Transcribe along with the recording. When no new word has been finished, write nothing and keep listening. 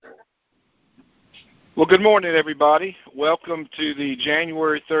Well, good morning, everybody. Welcome to the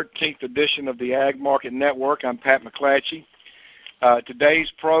January 13th edition of the Ag Market Network. I'm Pat McClatchy.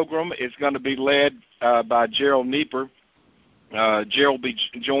 Today's program is going to be led by Gerald Nieper. Gerald will be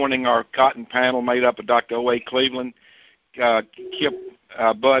joining our cotton panel made up of Dr. O.A. Cleveland, Kip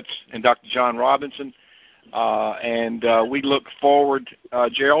Butts, and Dr. John Robinson. We look forward,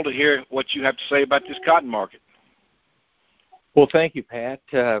 Gerald, to hear what you have to say about this cotton market. Well, thank you, Pat.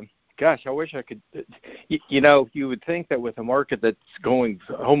 Gosh, I wish I could. You would think that with a market that's going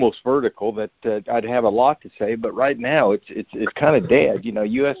almost vertical, that I'd have a lot to say. But right now, it's kind of dead.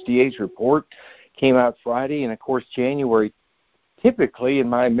 USDA's report came out Friday, and of course, January. Typically, in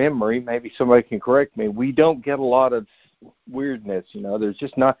my memory, maybe somebody can correct me, we don't get a lot of weirdness. There's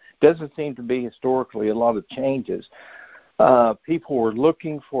just doesn't seem to be historically a lot of changes. People were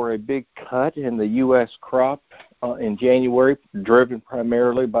looking for a big cut in the U.S. crop in January, driven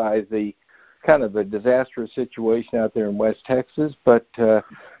primarily by the kind of a disastrous situation out there in West Texas. But,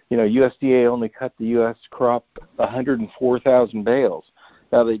 USDA only cut the U.S. crop 104,000 bales.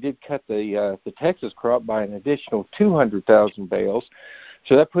 Now, they did cut the Texas crop by an additional 200,000 bales.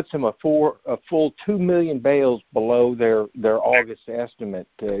 So that puts them a full 2 million bales below their August estimate,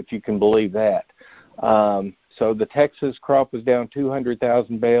 if you can believe that. So the Texas crop was down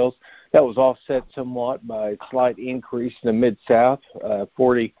 200,000 bales. That was offset somewhat by a slight increase in the Mid-South,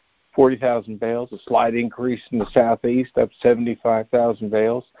 40,000 bales, a slight increase in the Southeast, up 75,000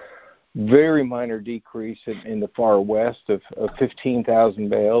 bales. Very minor decrease in the far west of 15,000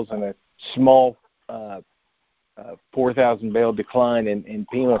 bales, and a small 4,000 bale decline in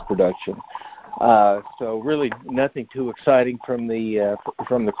peanut production. So really nothing too exciting from the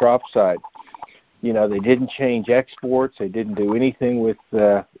crop side. They didn't change exports. They didn't do anything with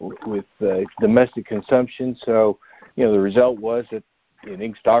domestic consumption. So, the result was that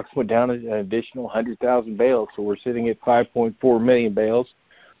stocks went down an additional 100,000 bales. So we're sitting at 5.4 million bales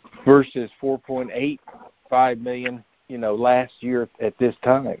versus 4.85 million, last year at this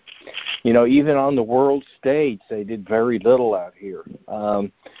time. Even on the world stage, they did very little out here.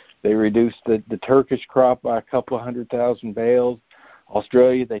 They reduced the Turkish crop by a couple of 100,000 bales.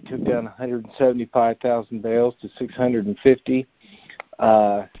 Australia, they took down 175,000 bales to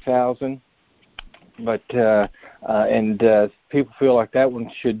 650,000. But people feel like that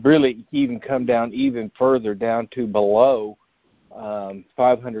one should really even come down even further, down to below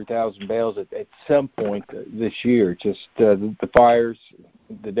 500,000 bales at some point this year. Just the fires,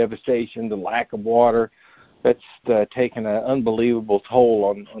 the devastation, the lack of water, that's taken an unbelievable toll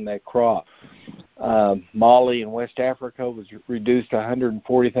on that crop. Mali in West Africa was reduced to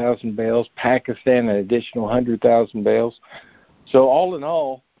 140,000 bales. Pakistan, an additional 100,000 bales. So all in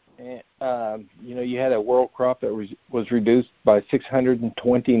all, you had a world crop that was reduced by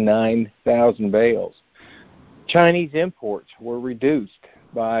 629,000 bales. Chinese imports were reduced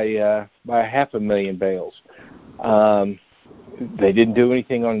by 500,000 bales. They didn't do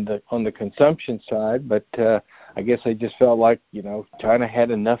anything on the consumption side, but I guess they just felt like China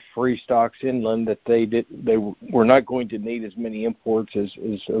had enough free stocks inland that they were not going to need as many imports as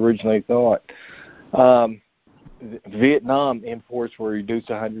originally thought. Vietnam imports were reduced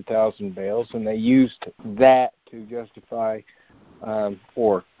 100,000 bales, and they used that to justify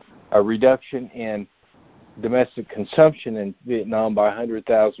or a reduction in domestic consumption in Vietnam by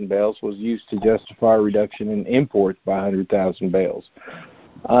 100,000 bales was used to justify a reduction in imports by 100,000 bales.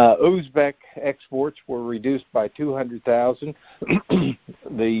 Uzbek exports were reduced by 200,000.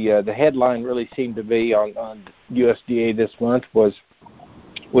 The headline really seemed to be on USDA this month was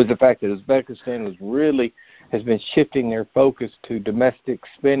the fact that Uzbekistan has been shifting their focus to domestic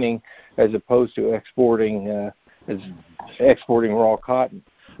spinning as opposed to exporting raw cotton.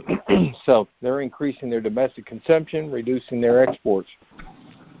 So they're increasing their domestic consumption, reducing their exports.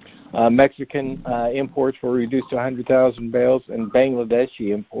 Mexican imports were reduced to 100,000 bales, and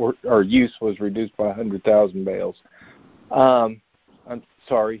Bangladeshi use was reduced by 100,000 bales.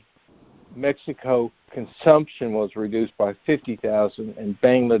 Mexico consumption was reduced by 50,000, and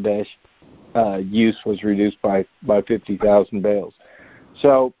Bangladesh use was reduced by 50,000 bales.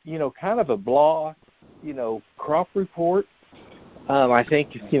 So kind of a blah, crop report. I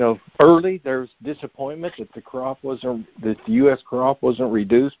think early there's disappointment that the U.S. crop wasn't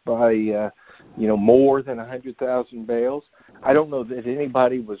reduced by more than 100,000 bales. I don't know that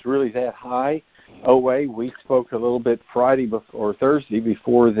anybody was really that high. OA, we spoke a little bit Friday or Thursday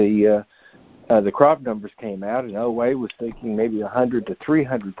before the crop numbers came out, and OA was thinking maybe 100 to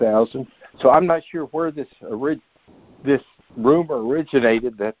 300,000. So I'm not sure where this rumor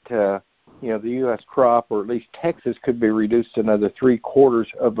originated that the U.S. crop, or at least Texas, could be reduced another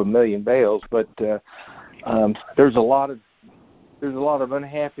 750,000 bales. But there's a lot of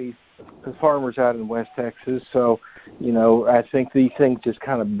unhappy farmers out in West Texas. So, I think these things just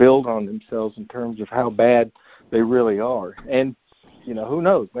kind of build on themselves in terms of how bad they really are. And, who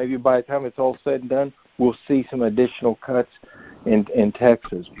knows? Maybe by the time it's all said and done, we'll see some additional cuts in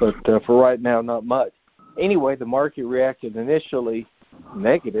Texas. But for right now, not much. Anyway, the market reacted initially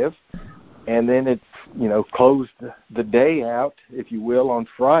negative, and then it, closed the day out, if you will, on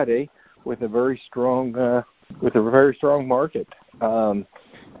Friday with a very strong market.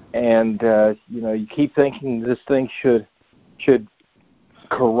 You keep thinking this thing should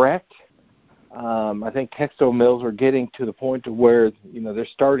correct. I think textile mills are getting to the point to where, they're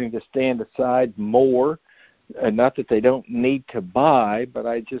starting to stand aside more. Not that they don't need to buy, but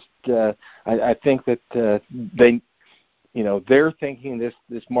I just I think that they're thinking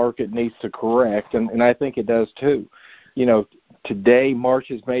this market needs to correct, and I think it does too. Today March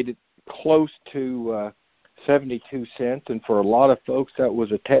has made it close to 72 cents, and for a lot of folks that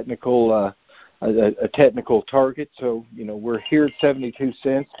was a technical target. So we're here at 72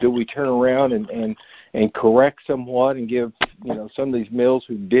 cents. Do we turn around and correct somewhat and give some of these mills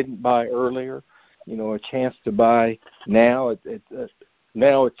who didn't buy earlier a chance to buy now at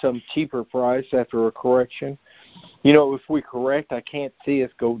some cheaper price after a correction? If we correct, I can't see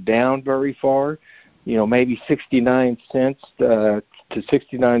us go down very far. Maybe 69 cents to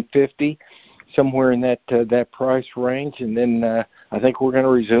 69.50. Somewhere in that price range, and then I think we're going to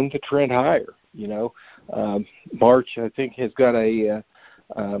resume the trend higher. March, I think, has got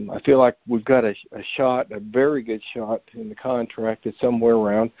I feel like we've got a very good shot in the contract at somewhere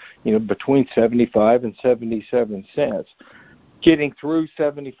around, between 75 and 77 cents. Getting through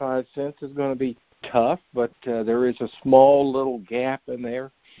 75 cents is going to be tough, but there is a small little gap in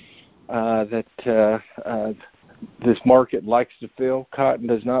there that this market likes to fill. Cotton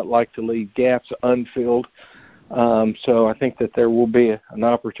does not like to leave gaps unfilled. So I think that there will be an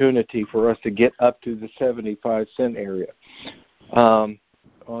opportunity for us to get up to the 75 cent area.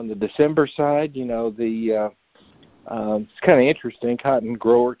 On the December side, it's kind of interesting. Cotton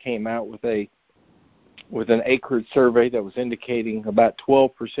Grower came out with an acreage survey that was indicating about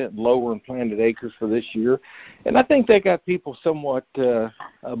 12% lower in planted acres for this year. And I think they got people somewhat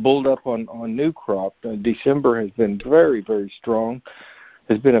bulled up on new crop. December has been very, very strong.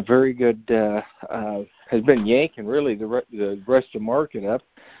 Has been a very good, has been yanking really the rest of the market up.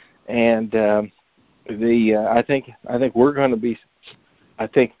 And I think we're going to be, I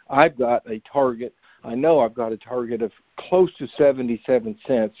think I've got a target. I know I've got a target of close to 77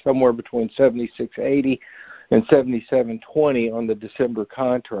 cents, somewhere between 76.80 and 77.20 on the December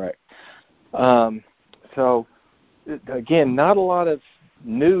contract. So, again, not a lot of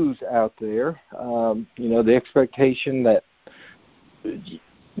news out there. The expectation that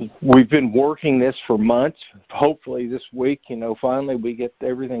we've been working this for months. Hopefully this week, finally we get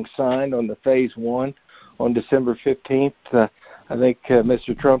everything signed on the phase one on December 15th. I think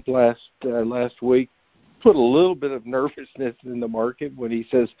Mr. Trump last week put a little bit of nervousness in the market when he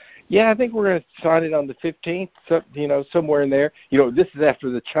says, yeah, I think we're going to sign it on the 15th, somewhere in there. This is after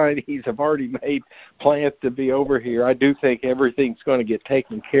the Chinese have already made plans to be over here. I do think everything's going to get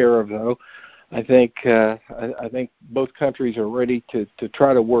taken care of, though. I think both countries are ready to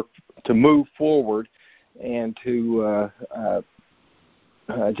try to work to move forward and to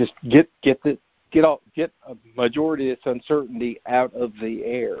just get a majority of this uncertainty out of the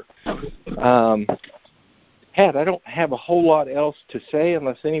air. Pat, I don't have a whole lot else to say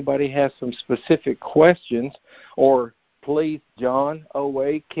unless anybody has some specific questions. Or please, John,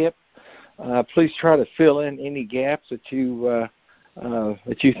 Owe, Kip, please try to fill in any gaps that you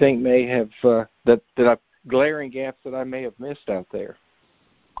think may have glaring gaps that I may have missed out there.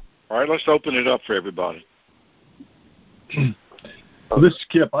 All right, let's open it up for everybody. Well, this is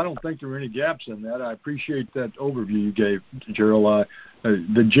Kip. I don't think there were any gaps in that. I appreciate that overview you gave, Gerald.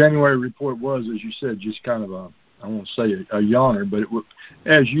 The January report was, as you said, just kind of I won't say a yawner, but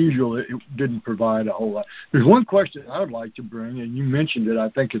as usual, it didn't provide a whole lot. There's one question I would like to bring, and you mentioned it. I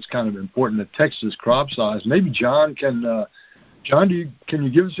think it's kind of important, the Texas crop size. Maybe John can can you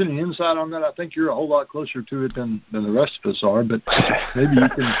give us any insight on that? I think you're a whole lot closer to it than the rest of us are, but maybe you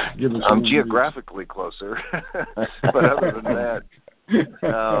can give us. I'm geographically closer, but other than that,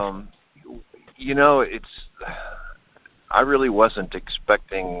 I really wasn't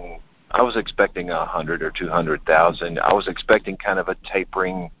expecting. I was expecting 100 or 200,000. I was expecting kind of a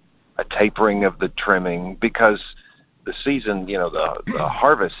tapering of the trimming because the season, the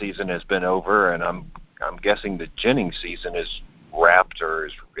harvest season has been over, and I'm guessing the ginning season is wrapped or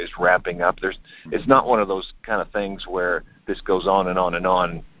is wrapping up. It's not one of those kind of things where this goes on and on and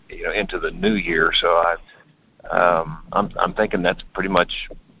on, into the new year. So I'm thinking that's pretty much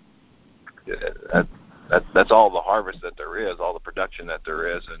that's all the harvest that there is, all the production that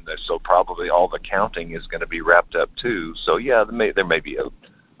there is, and so probably all the counting is going to be wrapped up too. So yeah, there may be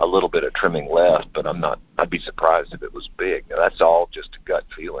a little bit of trimming left, but I'd be surprised if it was big. Now, that's all just a gut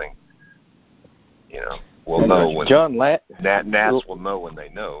feeling. We'll know when NASS will know when they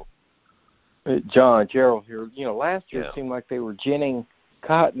know. John, Gerald here. Last year it seemed like they were ginning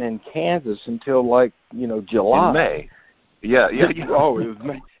cotton in Kansas until July. In May. Yeah. Oh, it was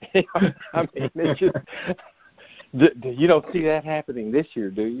May. I mean, it's just, you don't see that happening this year,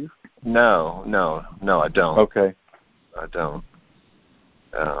 do you? No, I don't. Okay. I don't.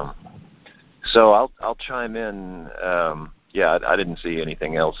 So I'll chime in. I didn't see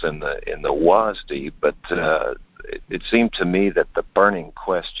anything else in the WASDE, but it seemed to me that the burning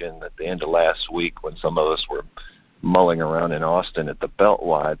question at the end of last week, when some of us were mulling around in Austin at the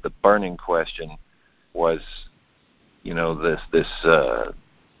Beltwide, the burning question was, where's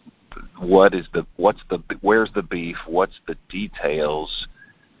the beef? What's the details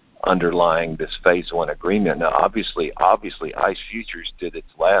underlying this phase one agreement? Now, obviously, ICE futures did its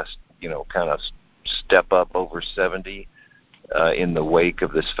last, kind of step up over 70 in the wake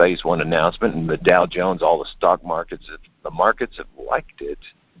of this phase one announcement, and the Dow Jones, all the stock markets, the markets have liked it.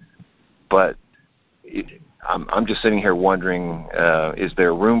 But I'm just sitting here wondering, is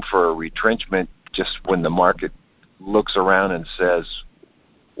there room for a retrenchment just when the market looks around and says,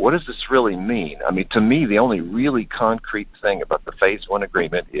 what does this really mean? I mean, to me, the only really concrete thing about the phase one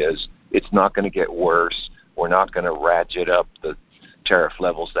agreement is it's not going to get worse. We're not going to ratchet up the tariff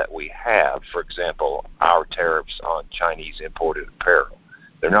levels that we have. For example, our tariffs on Chinese imported apparel.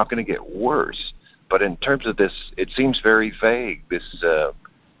 They're not going to get worse. But in terms of this, it seems very vague, this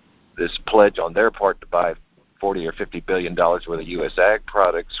pledge on their part to buy $40 or $50 billion worth of U.S. ag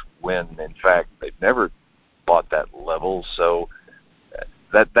products when, in fact, they've never bought that level. So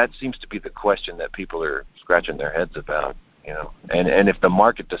that seems to be the question that people are scratching their heads about, And if the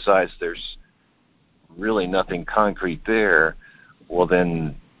market decides there's really nothing concrete there, well,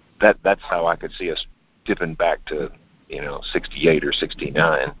 then that's how I could see us dipping back to, 68 or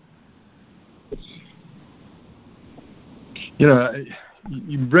 69.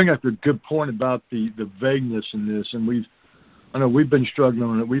 You bring up a good point about the vagueness in this, and I know we've been struggling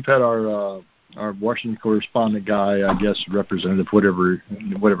on it. We've had our Washington correspondent guy, I guess, representative, whatever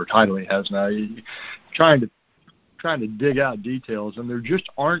title he has now, trying to dig out details, and there just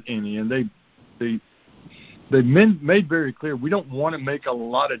aren't any. And they made very clear we don't want to make a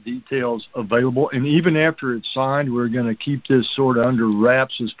lot of details available, and even after it's signed, we're going to keep this sort of under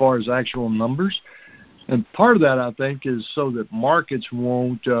wraps as far as actual numbers. And part of that, I think, is so that markets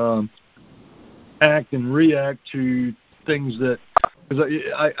won't act and react to things that. Because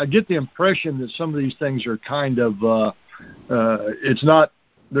I get the impression that some of these things are kind of,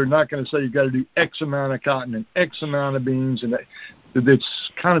 they're not going to say you've got to do X amount of cotton and X amount of beans, and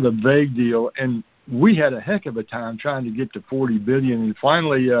it's kind of a vague deal. And we had a heck of a time trying to get to 40 billion, and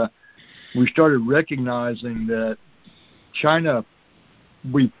finally we started recognizing that China,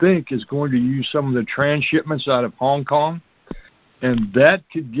 we think, is going to use some of the transshipments out of Hong Kong, and that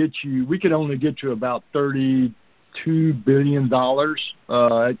could we could only get to about $32 billion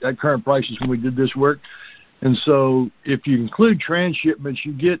at current prices when we did this work. And so if you include transshipments,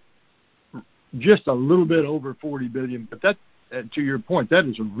 you get just a little bit over 40 billion. But that, to your point, that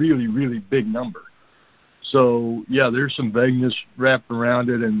is a really, really big number. So, yeah, there's some vagueness wrapped around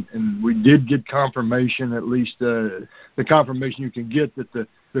it, and we did get confirmation, at least the confirmation you can get, that the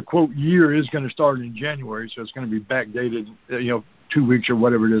quote year is going to start in January, so it's going to be backdated, 2 weeks or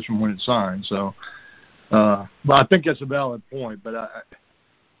whatever it is from when it's signed. So, but I think that's a valid point. But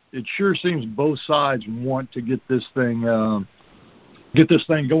it sure seems both sides want to get this thing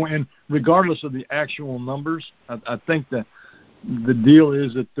going, and regardless of the actual numbers, I think that the deal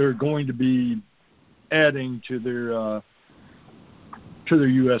is that they're going to be adding to their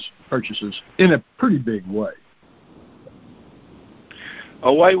U.S. purchases in a pretty big way.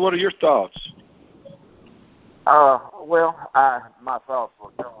 Wade, what are your thoughts? Well, my thoughts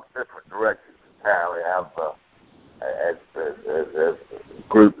will go in different directions entirely. As the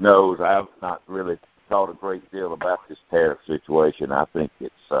group knows, I've not really thought a great deal about this tariff situation. I think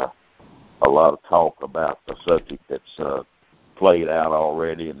it's a lot of talk about the subject that's played out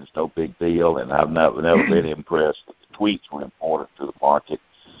already, and it's no big deal, and I've never been impressed that the tweets were important to the market.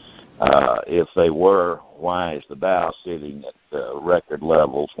 If they were, why is the Dow sitting at record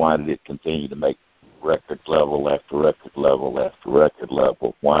levels? Why did it continue to make record level after record level after record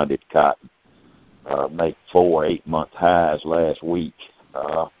level. Why did cotton make 4 8-month highs last week?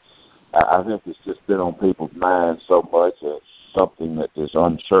 I think it's just been on people's minds so much. It's something that is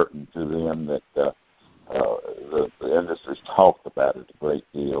uncertain to them that the industry's talked about it a great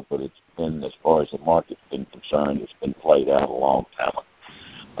deal, but it's been, as far as the market's been concerned, it's been played out a long time.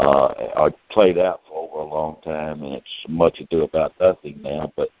 Or played out for over a long time, and it's much ado about nothing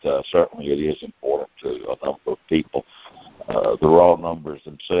now, but certainly it is important to a number of people. The raw numbers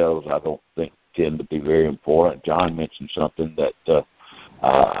themselves, I don't think, tend to be very important. John mentioned something that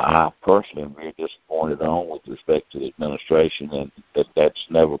I personally am very disappointed on with respect to the administration, and that they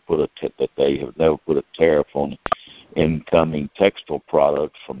have never put a tariff on incoming textile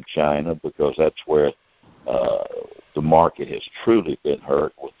products from China, because that's where the market has truly been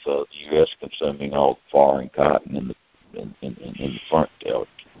hurt, with the U.S. consuming all the foreign cotton in the front tail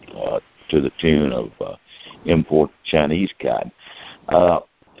to the tune of imported Chinese cotton.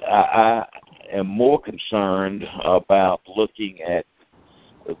 I am more concerned about looking at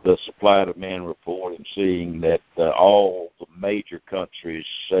the supply-demand report and seeing that all the major countries,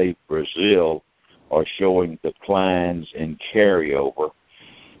 save Brazil, are showing declines in carryover,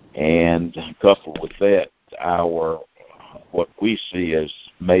 and coupled with that, what we see as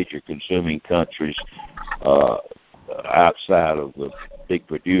major consuming countries outside of the big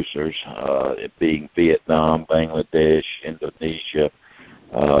producers, it being Vietnam, Bangladesh, Indonesia.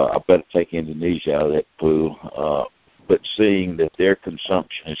 I better take Indonesia out of that pool. But seeing that their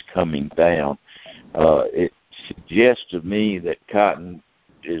consumption is coming down, it suggests to me that cotton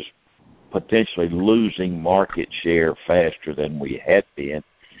is potentially losing market share faster than we had been.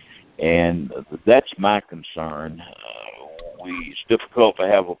 And that's my concern. It's difficult to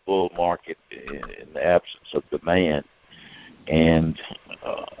have a bull market in the absence of demand. And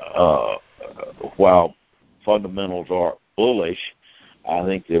while fundamentals are bullish, I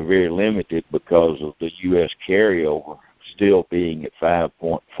think they're very limited because of the U.S. carryover still being at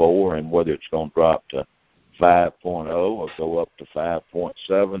 5.4, and whether it's going to drop to 5.0 or go up to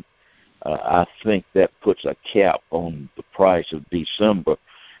 5.7, I think that puts a cap on the price of December,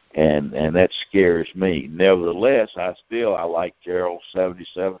 and that scares me. Nevertheless, I like Gerald's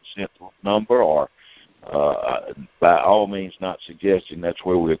 77-cent number, or by all means not suggesting that's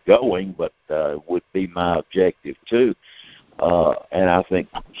where we're going, but would be my objective too. And I think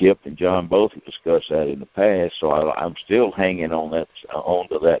Kip and John both have discussed that in the past, so I'm still hanging on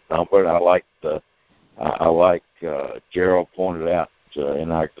onto that number. And I like Gerald pointed out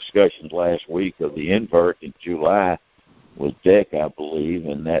in our discussions last week of the invert in July with DEC, I believe,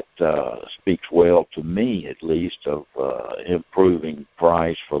 and that speaks well to me, at least, of improving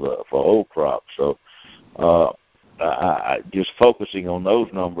price for old crops. So I just focusing on those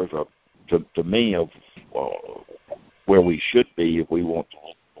numbers are, to me, of where we should be if we want to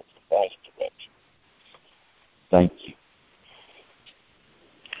look for the price direction. Thank you.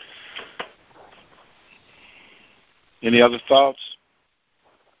 Any other thoughts?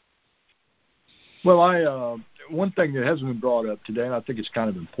 Well, one thing that hasn't been brought up today, and I think it's kind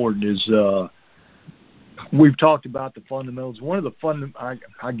of important, is we've talked about the fundamentals. One of the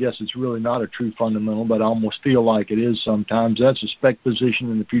I guess it's really not a true fundamental, but I almost feel like it is sometimes. That's a spec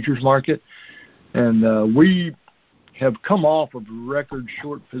position in the futures market. And we have come off of a record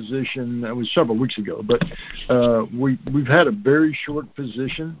short position. That was several weeks ago, but we've had a very short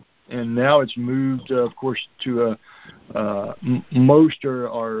position, and now it's moved, of course, to most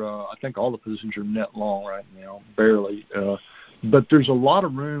are I think all the positions are net long right now, barely. But there's a lot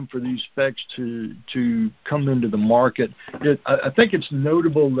of room for these specs to come into the market. I think it's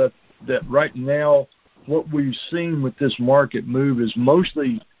notable that right now what we've seen with this market move is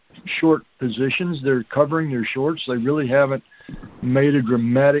mostly short positions. They're covering their shorts. They really haven't made a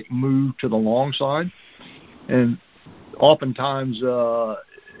dramatic move to the long side. And oftentimes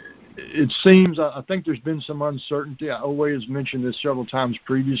it seems, I think there's been some uncertainty. Owe has mentioned this several times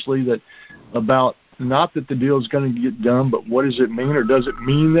previously, that about not that the deal is going to get done, but what does it mean, or does it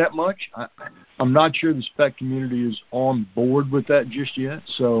mean that much? I'm not sure the spec community is on board with that just yet.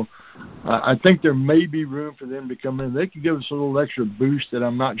 So I think there may be room for them to come in. They could give us a little extra boost that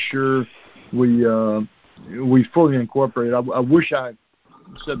I'm not sure we fully incorporate. I wish I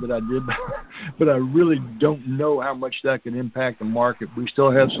said that I did, but I really don't know how much that can impact the market. We still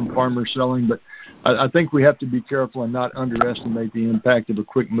have some farmers selling, but I think we have to be careful and not underestimate the impact of a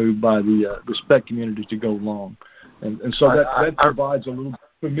quick move by the spec community to go long. And so that provides a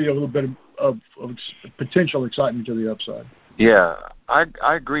little bit of potential excitement to the upside. Yeah, I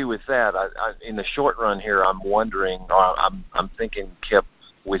agree with that. I in the short run here, I'm wondering, or I'm thinking, Kip,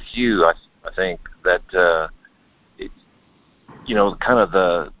 with you, I think that kind of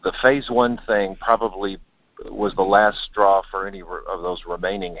the phase one thing probably was the last straw for any of those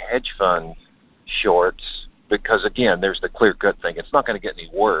remaining hedge fund shorts, because again, there's the clear cut thing. It's not going to get any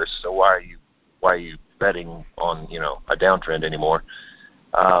worse, so why are you betting on a downtrend anymore?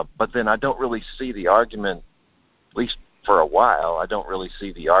 But then I don't really see the argument, at least for a while. I don't really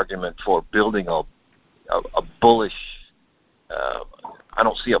see the argument for building a bullish. I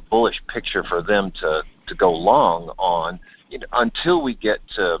don't see a bullish picture for them to go long on until we get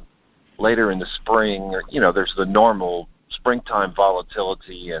to later in the spring. There's the normal springtime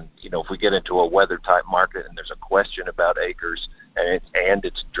volatility, and if we get into a weather type market and there's a question about acres and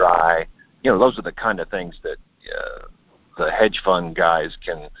it's dry, those are the kind of things that the hedge fund guys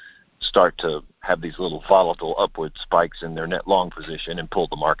can start to have these little volatile upward spikes in their net long position and pull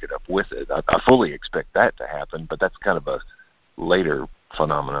the market up with it. I fully expect that to happen, but that's kind of a later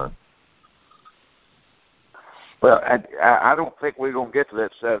phenomenon. Well, I don't think we're going to get to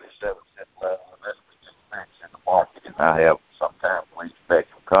that 77 cent level unless we get specs in the market, and I have sometimes believe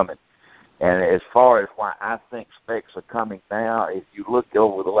specs are coming. And as far as why I think specs are coming now, if you look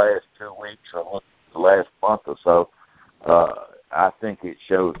over the last 2 weeks or look at the last month or so, I think it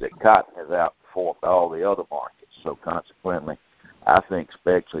shows that cotton has outperformed all the other markets. So consequently, I think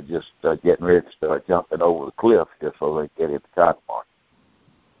specs are just getting ready to start jumping over the cliff just so they get into the cotton market.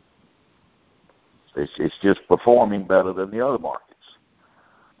 It's just performing better than the other markets.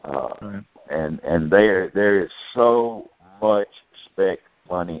 Right. And there is so much spec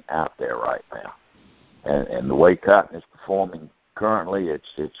money out there right now. And the way cotton is performing currently,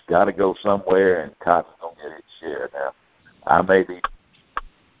 it's got to go somewhere, and cotton's going to get its share. Now, I may be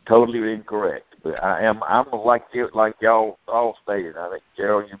totally incorrect, but I'm like y'all all stated. I think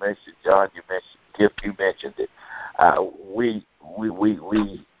Gerald, you mentioned, John, you mentioned, Kip, you mentioned it. We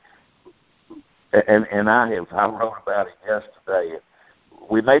I wrote about it yesterday.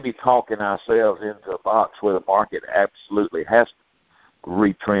 We may be talking ourselves into a box where the market absolutely has to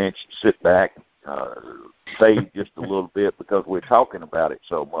retrench, sit back, save just a little bit because we're talking about it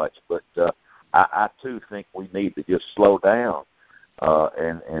so much. But I too think we need to just slow down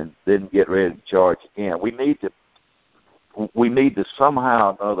and then get ready to charge again. We need to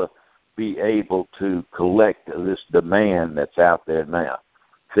somehow or another be able to collect this demand that's out there now,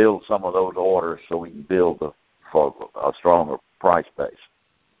 fill some of those orders so we can build for a stronger price base.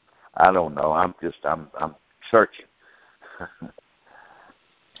 I don't know. I'm searching.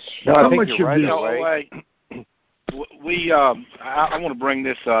 No, I think you're right. I want to bring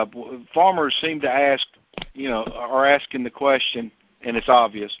this up. Farmers seem to ask, are asking the question, and it's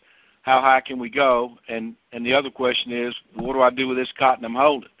obvious, how high can we go? And the other question is, what do I do with this cotton I'm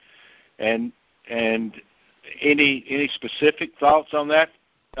holding? And any specific thoughts on that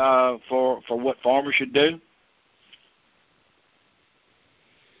for what farmers should do?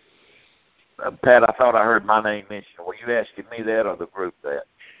 Pat, I thought I heard my name mentioned. Were you asking me that or the group that?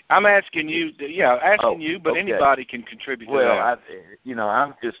 I'm asking you. Yeah, you, but okay. Anybody can contribute to that.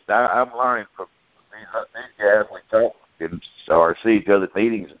 I'm learning from these guys. We talk or see each other at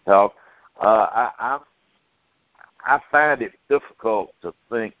meetings and talk. I find it difficult to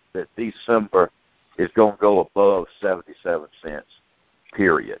think that December is going to go above 77 cents.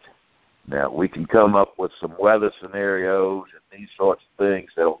 Period. Now, we can come up with some weather scenarios and these sorts of things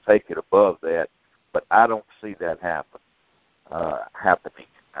that will take it above that, but I don't see that happening. I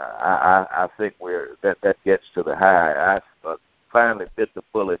think that gets to the high. I finally bit the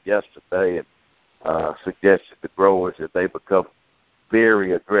bullet yesterday and suggested to growers that they become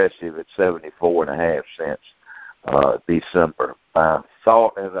very aggressive at 74.5 cents December. My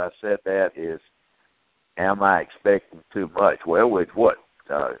thought, as I said that, is, am I expecting too much? Well, with what?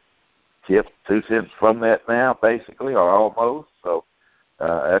 Kip, 2 cents from that now, basically, or almost. So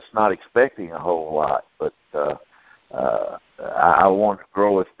that's not expecting a whole lot. But I want to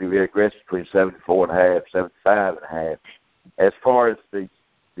grow it to be very aggressive between 74.5, 75.5. As far as the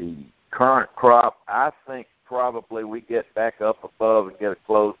current crop, I think probably we get back up above and get a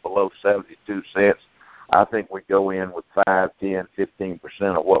close below 72 cents. I think we go in with 5, 10,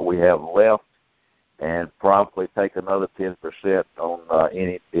 15% of what we have left, and probably take another 10% on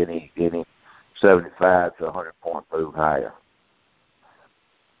any 75 to 100 point move higher.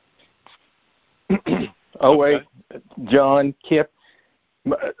 Wait, John, Kip,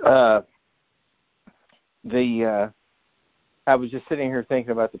 I was just sitting here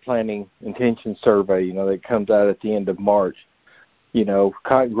thinking about the planting intention survey, that comes out at the end of March.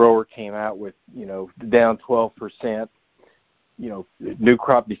 Cotton grower came out with, down 12%. new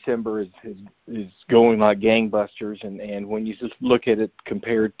crop December is going like gangbusters, and when you just look at it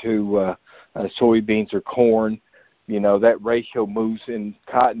compared to soybeans or corn, that ratio moves in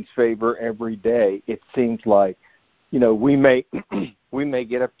cotton's favor every day. It seems like, we may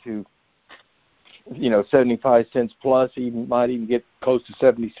get up to 75 cents plus, might even get close to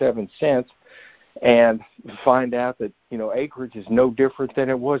 77 cents, and find out that acreage is no different than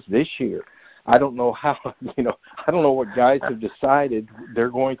it was this year. I don't know how, I don't know what guys have decided they're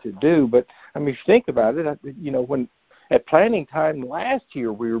going to do, but I mean, if you think about it, when at planting time last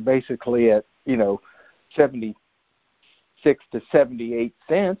year, we were basically at, 76 to 78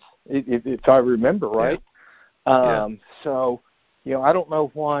 cents, if I remember right. Yeah. So, I don't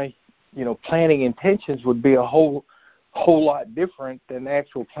know why, planting intentions would be a whole lot different than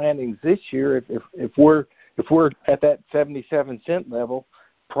actual plantings this year if we're at that 77 cent level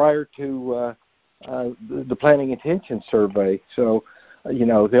prior to the planting intention survey. So,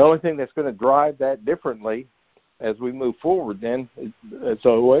 the only thing that's going to drive that differently as we move forward then, as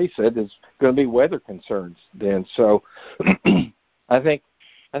OA said, is going to be weather concerns then. So I think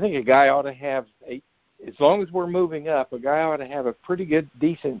a guy ought to have, as long as we're moving up, a guy ought to have a pretty good,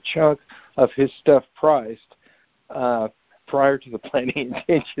 decent chunk of his stuff priced prior to the planting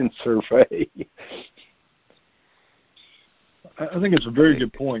intention survey. I think it's a very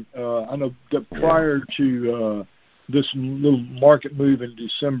good point. I know that prior to this little market move in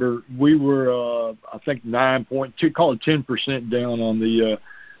December, we were, I think, 9.2, call it 10% down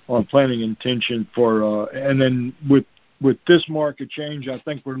on planting intention for, and then with this market change, I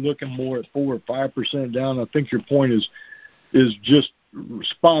think we're looking more at 4 or 5% down. I think your point is just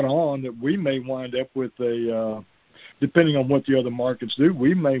spot on, that we may wind up with a, depending on what the other markets do,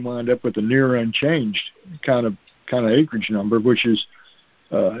 we may wind up with a near unchanged kind of acreage number, which is,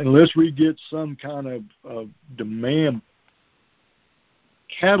 unless we get some kind of demand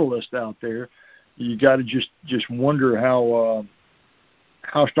catalyst out there, you got to just wonder how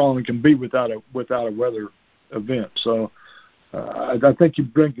strong it can be without a weather event. So I think you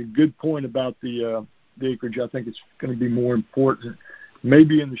bring a good point about the acreage. I think it's going to be more important,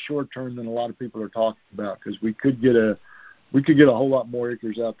 maybe in the short term, than a lot of people are talking about, because we could get a whole lot more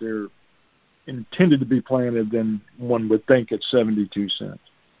acres out there intended to be planted than one would think at 72 cents.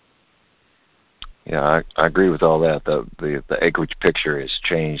 Yeah, I agree with all that. The acreage picture has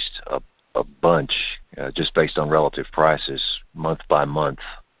changed a bunch just based on relative prices month by month,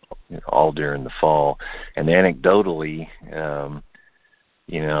 all during the fall. And anecdotally,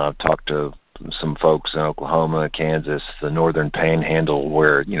 I've talked to some folks in Oklahoma, Kansas, the northern panhandle,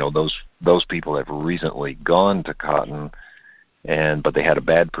 where those people have recently gone to cotton, but they had a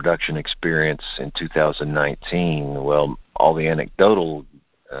bad production experience in 2019. Well, all the anecdotal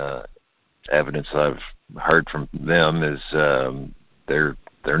evidence I've heard from them is they're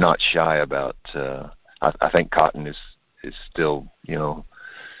not shy about. I think cotton is still,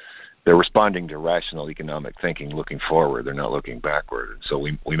 they're responding to rational economic thinking, looking forward. They're not looking backward. So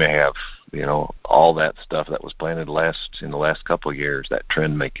we may have, all that stuff that was planted in the last couple of years. That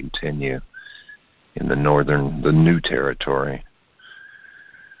trend may continue in the new territory.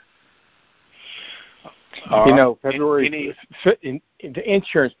 February, the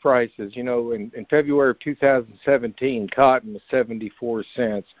insurance prices, in February of 2017, cotton was 74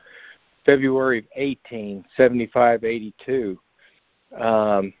 cents. February of 18, 75.82.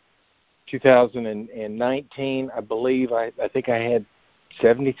 2019, I believe, I think I had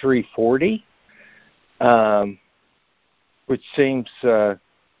 73.40, which seems, for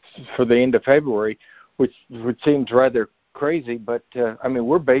the end of February, which seems rather crazy, but,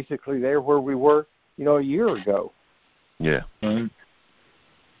 we're basically there where we were, a year ago. Yeah. Mm-hmm.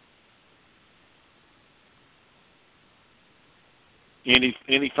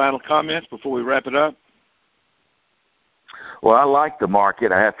 Any final comments before we wrap it up? Well, I like the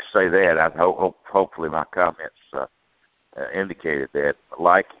market. I have to say that. I hopefully my comments indicated that.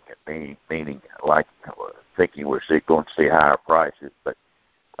 Liking it, meaning like thinking we're going to see higher prices. But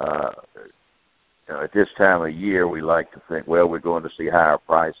at this time of year, we like to think, well, we're going to see higher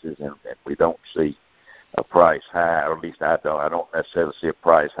prices, and we don't see a price high, or at least I don't necessarily see a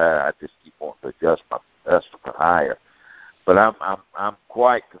price high. I just keep wanting to adjust my estimate higher. But I'm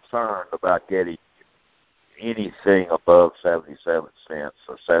quite concerned about getting anything above 77 cents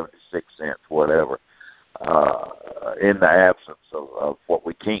or 76 cents, whatever, in the absence of what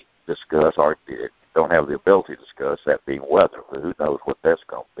we can't discuss or don't have the ability to discuss, that being weather. But who knows what that's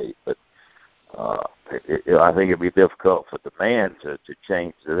going to be. But I think it'd be difficult for demand to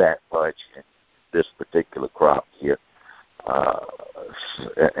change that much in this particular crop year.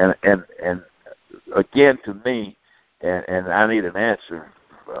 And again, to me, and I need an answer.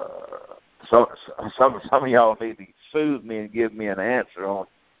 Some of y'all need to soothe me and give me an answer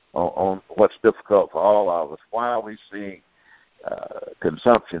on what's difficult for all of us. Why are we seeing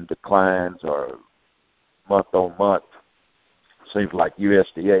consumption declines or month on month? Seems like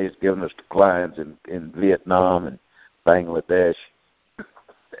USDA is giving us declines in Vietnam and Bangladesh.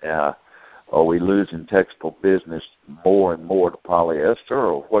 Are we losing textile business more and more to polyester,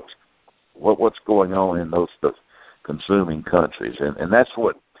 or what's going on in those consuming countries? And that's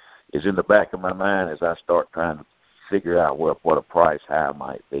what is in the back of my mind as I start trying to figure out what a price high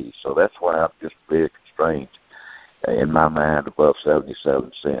might be. So that's why I'm just very constrained in my mind above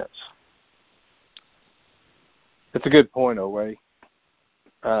 77 cents. That's a good point, Owe.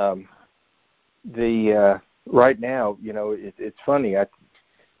 Right now, it's funny.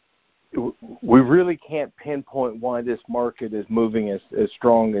 We really can't pinpoint why this market is moving as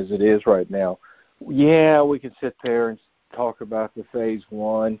strong as it is right now. Yeah, we can sit there and talk about the phase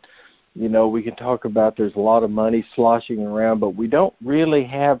one. We can talk about there's a lot of money sloshing around, but we don't really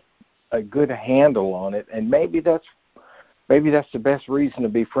have a good handle on it. And maybe that's the best reason to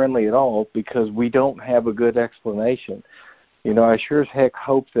be friendly at all, because we don't have a good explanation. I sure as heck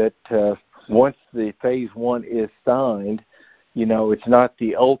hope that once the phase one is signed, it's not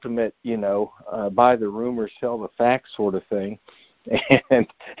the ultimate, buy the rumor, sell the facts sort of thing, and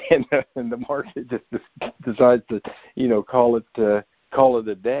the market just decides to, call it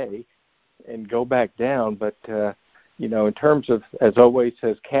a day and go back down. But in terms of, as always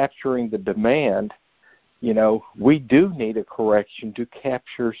says, capturing the demand, we do need a correction to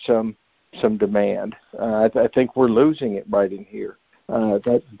capture some demand. I think we're losing it right in here.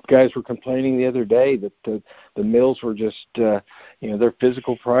 That guys were complaining the other day that the mills were just, their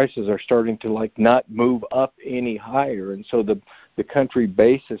physical prices are starting to not move up any higher, and so the country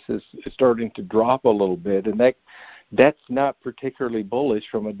basis is starting to drop a little bit, and that's not particularly bullish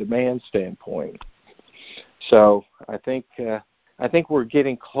from a demand standpoint. So I think we're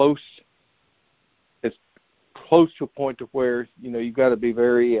getting close. It's close to a point of where you've got to be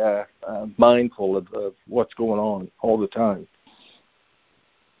very mindful of what's going on all the time.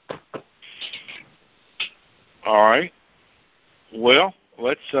 All right. Well,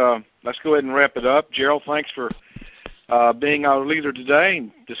 let's go ahead and wrap it up. Gerald, thanks for being our leader today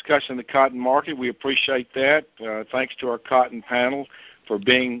and discussing the cotton market. We appreciate that. Thanks to our cotton panel for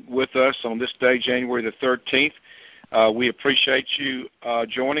being with us on this day, January the 13th. We appreciate you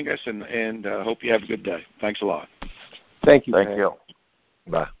joining us, and hope you have a good day. Thanks a lot. Thank you. Thank you.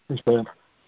 Bye. Thanks, Ben.